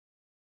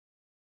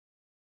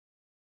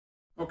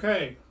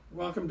Okay,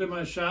 welcome to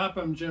my shop.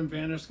 I'm Jim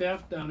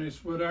Vanderschaft, down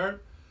East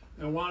Woodart,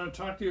 and I want to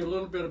talk to you a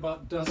little bit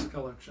about dust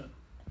collection.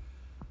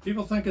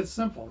 People think it's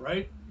simple,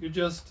 right? You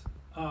just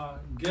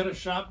get a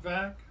shop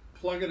vac,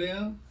 plug it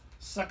in,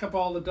 suck up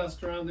all the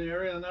dust around the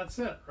area, and that's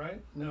it, right?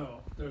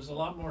 No, there's a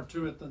lot more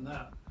to it than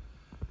that.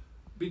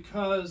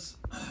 Because,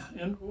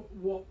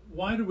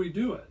 why do we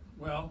do it?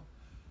 Well,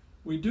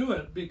 we do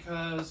it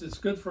because it's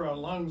good for our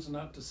lungs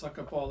not to suck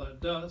up all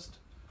that dust.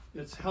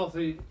 It's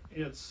healthy,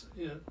 it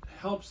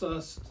helps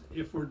us,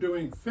 if we're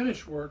doing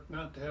finish work,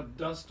 not to have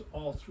dust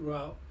all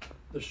throughout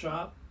the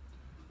shop.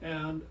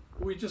 And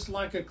we just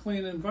like a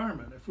clean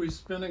environment. If we're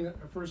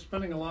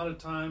spending a lot of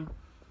time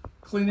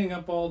cleaning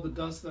up all the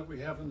dust that we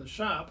have in the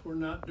shop, we're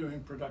not doing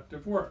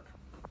productive work.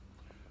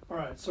 All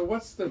right, so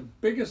what's the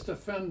biggest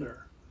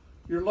offender?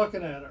 You're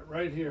looking at it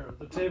right here,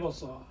 the table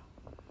saw.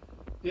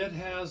 It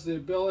has the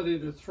ability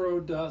to throw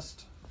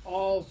dust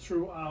all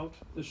throughout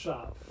the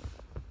shop.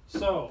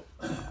 So,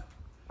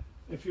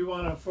 if you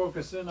want to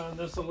focus in on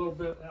this a little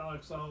bit,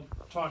 Alex, I'll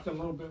talk a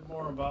little bit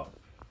more about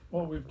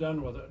what we've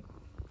done with it.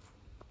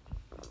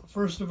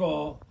 First of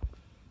all,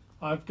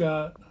 I've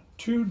got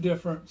two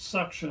different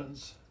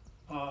suctions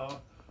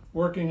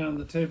working on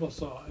the table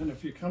saw. And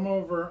if you come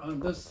over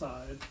on this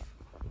side,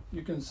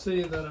 you can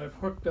see that I've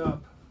hooked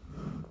up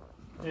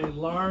a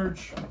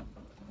large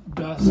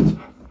dust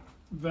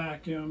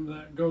vacuum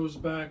that goes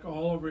back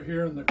all over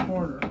here in the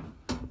corner.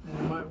 And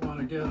you might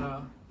want to get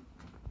a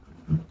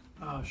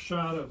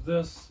shot of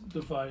this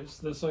device.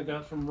 This I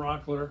got from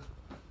Rockler.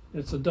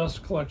 It's a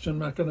dust collection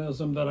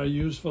mechanism that I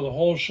use for the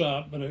whole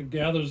shop, but it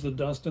gathers the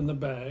dust in the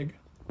bag.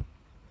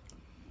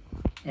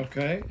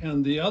 Okay,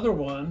 and the other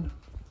one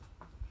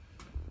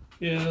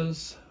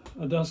is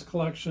a dust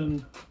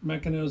collection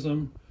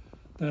mechanism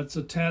that's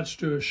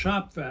attached to a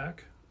shop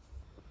vac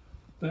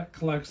that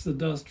collects the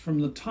dust from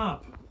the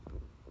top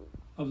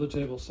of the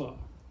table saw.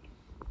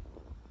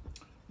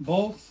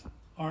 Both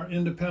are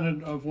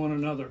independent of one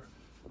another.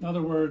 In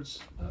other words,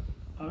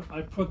 I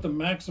put the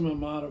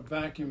maximum amount of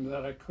vacuum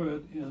that I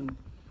could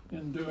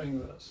in doing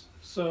this.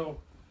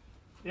 So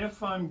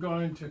if I'm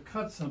going to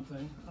cut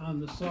something on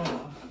the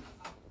saw,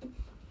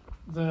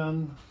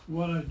 then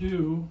what I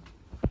do,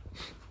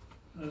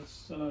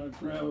 let's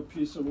grab a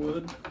piece of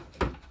wood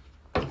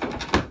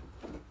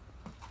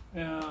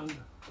and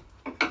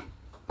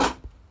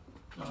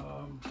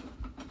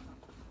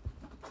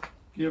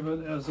give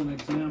it as an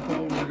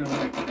example.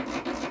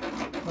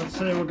 Let's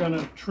say we're going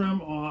to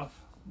trim off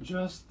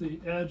just the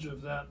edge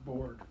of that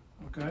board,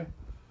 okay?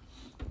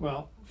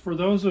 Well, for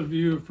those of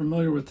you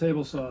familiar with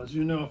table saws,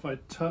 you know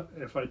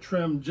if I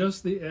trim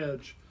just the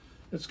edge,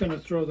 it's going to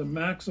throw the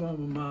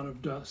maximum amount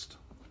of dust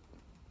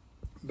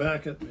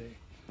back at me.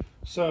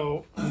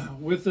 So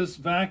with this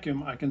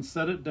vacuum, I can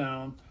set it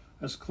down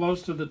as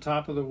close to the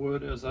top of the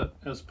wood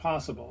as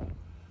possible,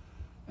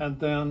 and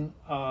then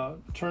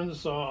turn the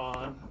saw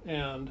on.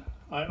 And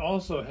I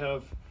also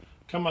have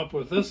come up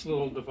with this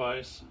little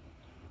device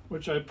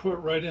which I put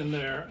right in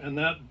there, and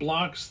that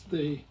blocks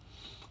the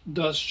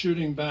dust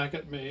shooting back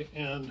at me.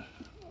 And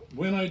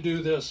when I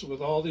do this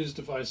with all these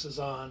devices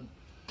on,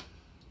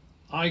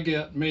 I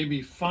get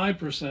maybe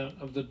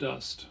 5% of the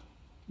dust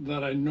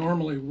that I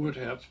normally would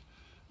have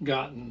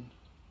gotten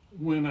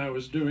when I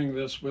was doing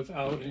this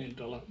without any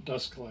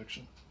dust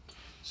collection.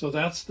 So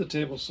that's the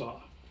table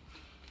saw.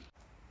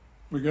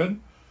 We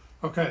good?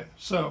 Okay,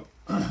 so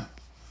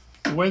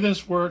the way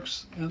this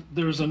works,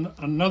 there's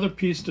another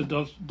piece to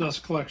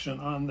dust collection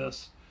on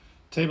this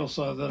table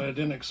saw that I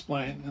didn't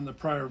explain in the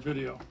prior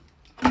video.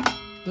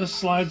 This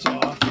slides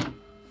off,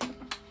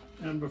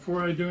 and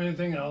before I do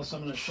anything else, I'm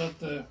going to shut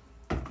the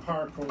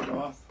power cord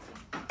off,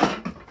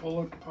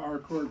 pull a power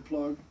cord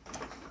plug,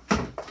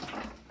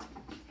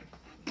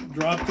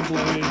 drop the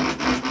blade,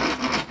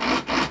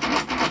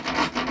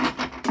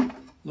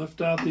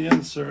 lift out the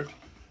insert.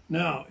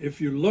 Now, if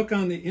you look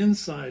on the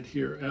inside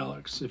here,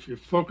 Alex, if you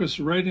focus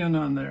right in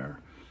on there,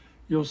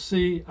 you'll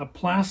see a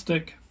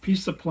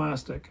piece of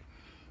plastic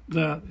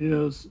that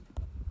is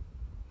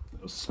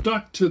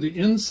stuck to the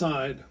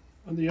inside,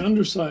 on the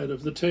underside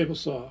of the table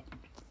saw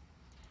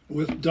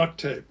with duct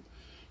tape.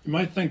 You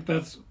might think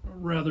that's a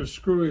rather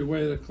screwy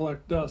way to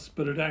collect dust,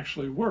 but it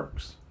actually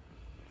works.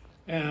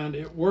 And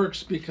it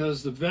works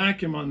because the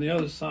vacuum on the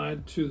other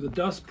side to the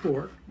dust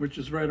port, which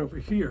is right over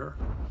here,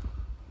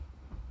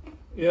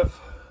 if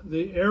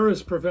the air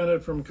is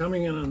prevented from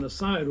coming in on the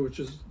side,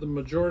 which is the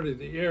majority of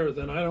the air,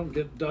 then I don't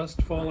get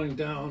dust falling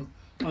down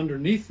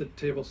underneath the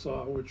table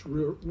saw, which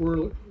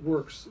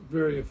works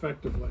very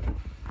effectively.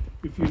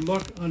 If you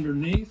look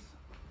underneath,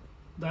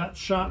 that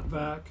shop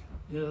vac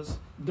is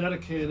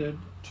dedicated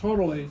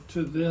totally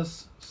to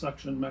this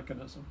suction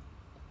mechanism.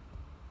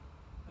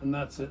 And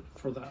that's it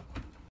for that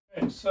one.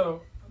 Okay,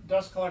 so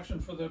dust collection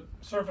for the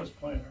surface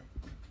planer.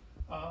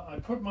 I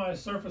put my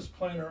surface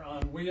planer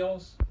on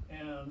wheels,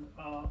 and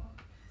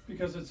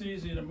because it's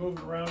easy to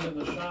move around in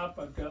the shop,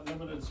 I've got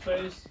limited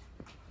space,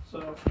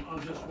 so I'll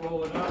just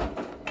roll it up,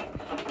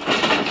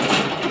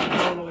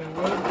 normally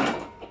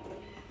wood,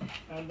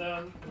 and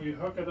then we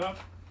hook it up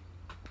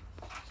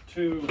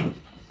to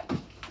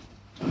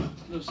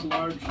this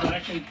large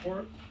vacuum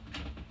port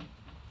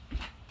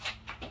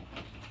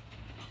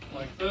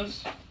like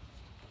this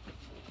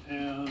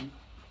and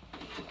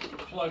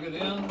plug it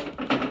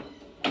in.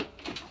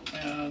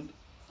 And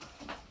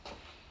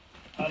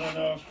I don't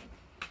know if,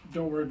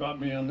 don't worry about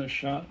me on this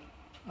shot.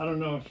 I don't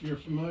know if you're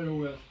familiar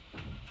with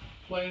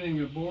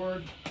planing a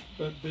board,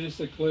 but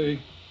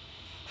basically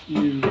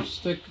you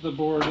stick the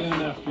board in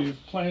after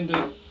you've planed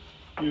it,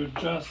 you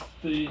adjust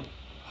the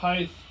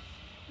height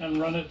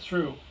and run it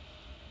through.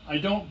 I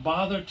don't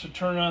bother to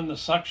turn on the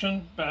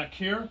suction back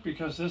here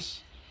because this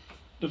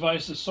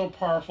device is so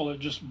powerful it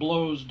just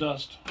blows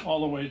dust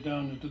all the way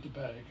down into the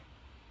bag.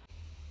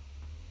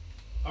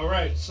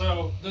 Alright,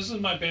 so this is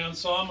my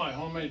bandsaw, my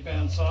homemade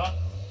bandsaw.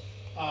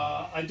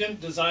 I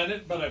didn't design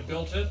it, but I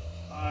built it.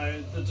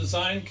 The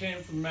design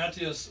came from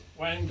Matthias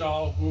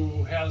Wangdahl,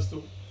 who has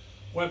the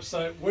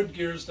website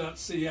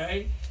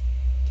woodgears.ca.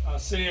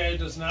 CA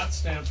does not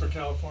stand for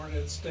California,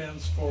 it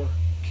stands for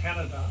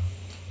Canada.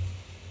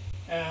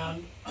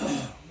 And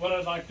what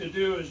I'd like to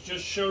do is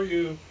just show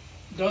you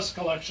dust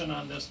collection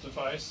on this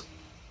device.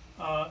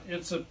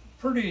 It's a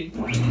pretty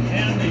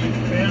handy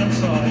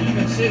bandsaw. You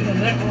can see the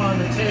nickel on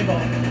the table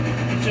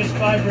is just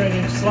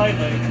vibrating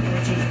slightly,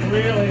 which is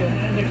really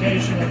an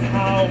indication of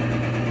how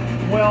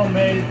well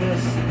made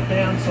this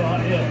bandsaw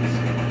is.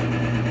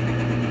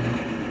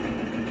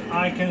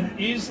 I can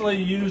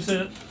easily use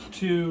it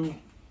to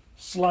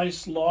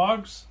slice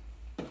logs.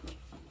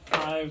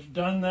 I've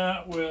done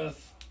that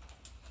with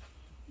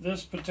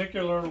this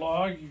particular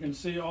log. You can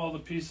see all the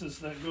pieces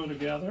that go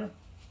together.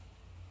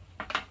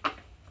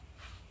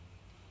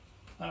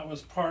 That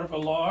was part of a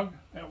log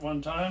at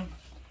one time.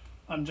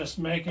 I'm just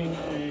making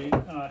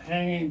a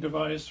hanging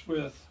device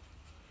with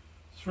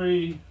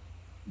 3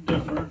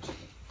 different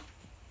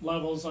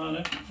levels on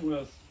it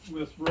with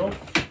rope.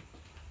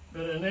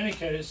 But in any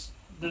case,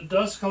 the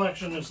dust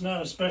collection is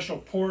not a special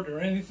port or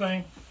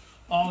anything.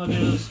 All it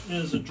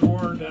is a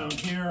drawer down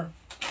here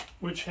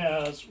which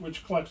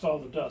collects all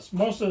the dust.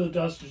 Most of the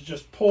dust is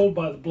just pulled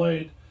by the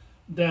blade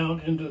down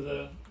into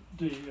the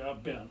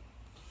bin.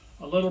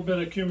 A little bit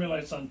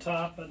accumulates on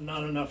top, but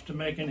not enough to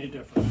make any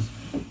difference.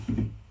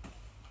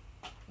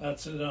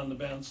 That's it on the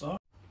bandsaw.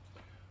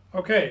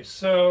 Okay,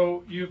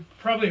 so you've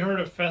probably heard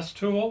of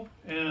Festool,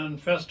 and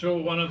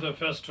Festool, one of the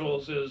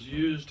Festools is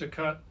used to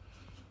cut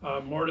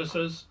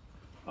mortises.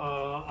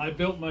 I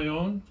built my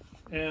own,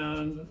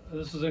 and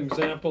this is an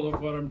example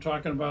of what I'm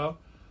talking about.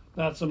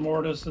 That's a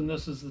mortise, and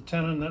this is the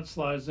tenon that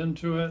slides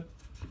into it.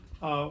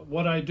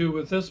 What I do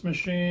with this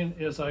machine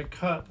is I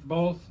cut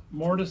both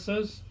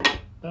mortises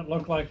that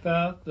look like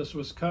that. This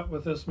was cut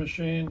with this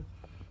machine,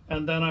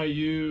 and then I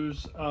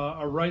use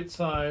a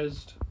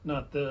right-sized,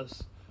 not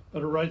this,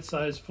 but a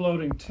right-sized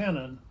floating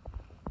tenon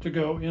to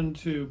go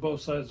into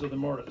both sides of the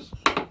mortise.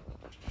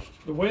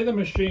 The way the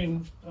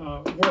machine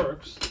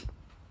works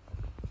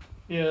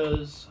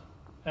is,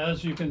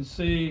 as you can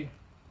see,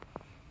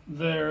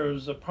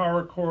 there's a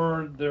power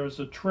cord, there's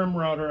a trim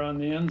router on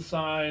the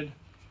inside,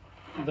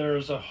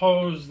 there's a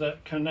hose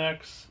that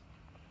connects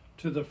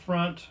to the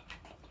front,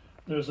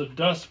 there's a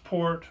dust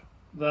port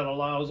that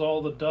allows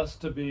all the dust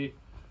to be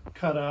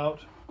cut out,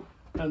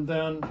 and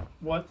then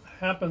what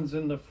happens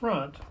in the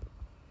front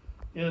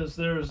is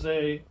there's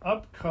a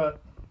upcut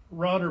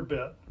router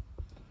bit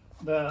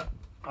that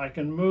I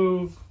can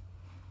move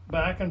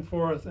back and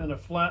forth in a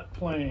flat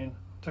plane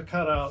to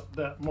cut out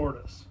that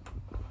mortise.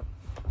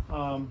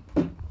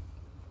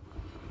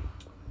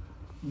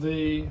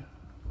 The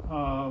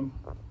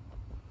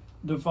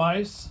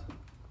device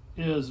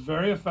is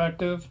very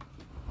effective.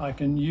 I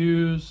can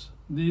use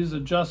these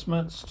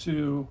adjustments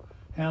to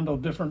handle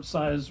different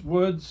size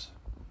woods.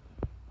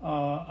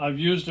 I've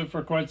used it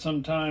for quite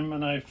some time,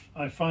 and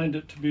I find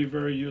it to be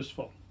very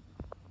useful.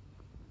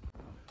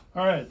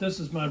 All right, this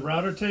is my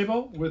router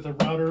table with a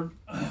router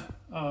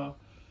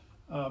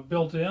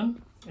built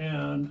in,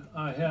 and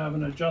I have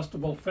an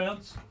adjustable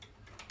fence,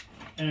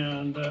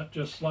 and that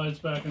just slides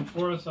back and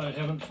forth. I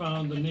haven't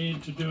found the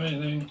need to do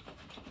anything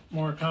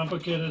more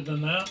complicated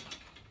than that.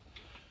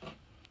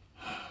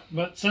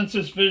 But since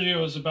this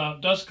video is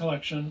about dust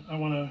collection, I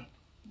want to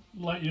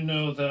let you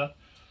know that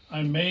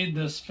I made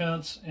this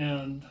fence,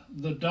 and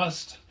the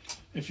dust,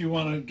 if you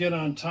want to get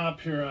on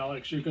top here,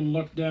 Alex, you can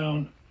look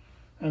down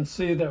and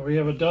see that we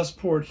have a dust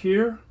port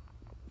here,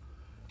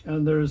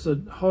 and there's a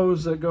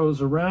hose that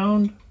goes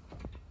around,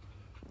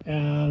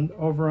 and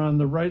over on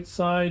the right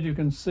side you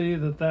can see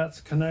that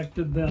that's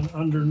connected then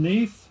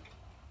underneath,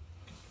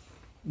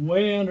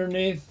 way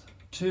underneath,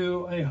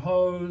 to a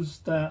hose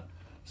that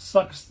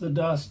sucks the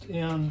dust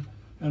in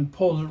and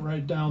pulls it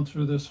right down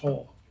through this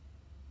hole.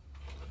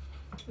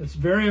 It's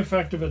very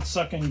effective at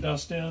sucking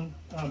dust in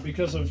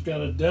because I've got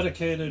a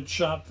dedicated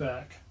shop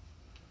vac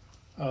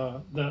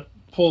that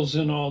pulls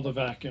in all the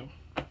vacuum.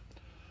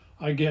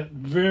 I get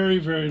very,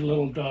 very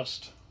little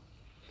dust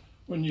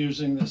when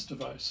using this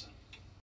device.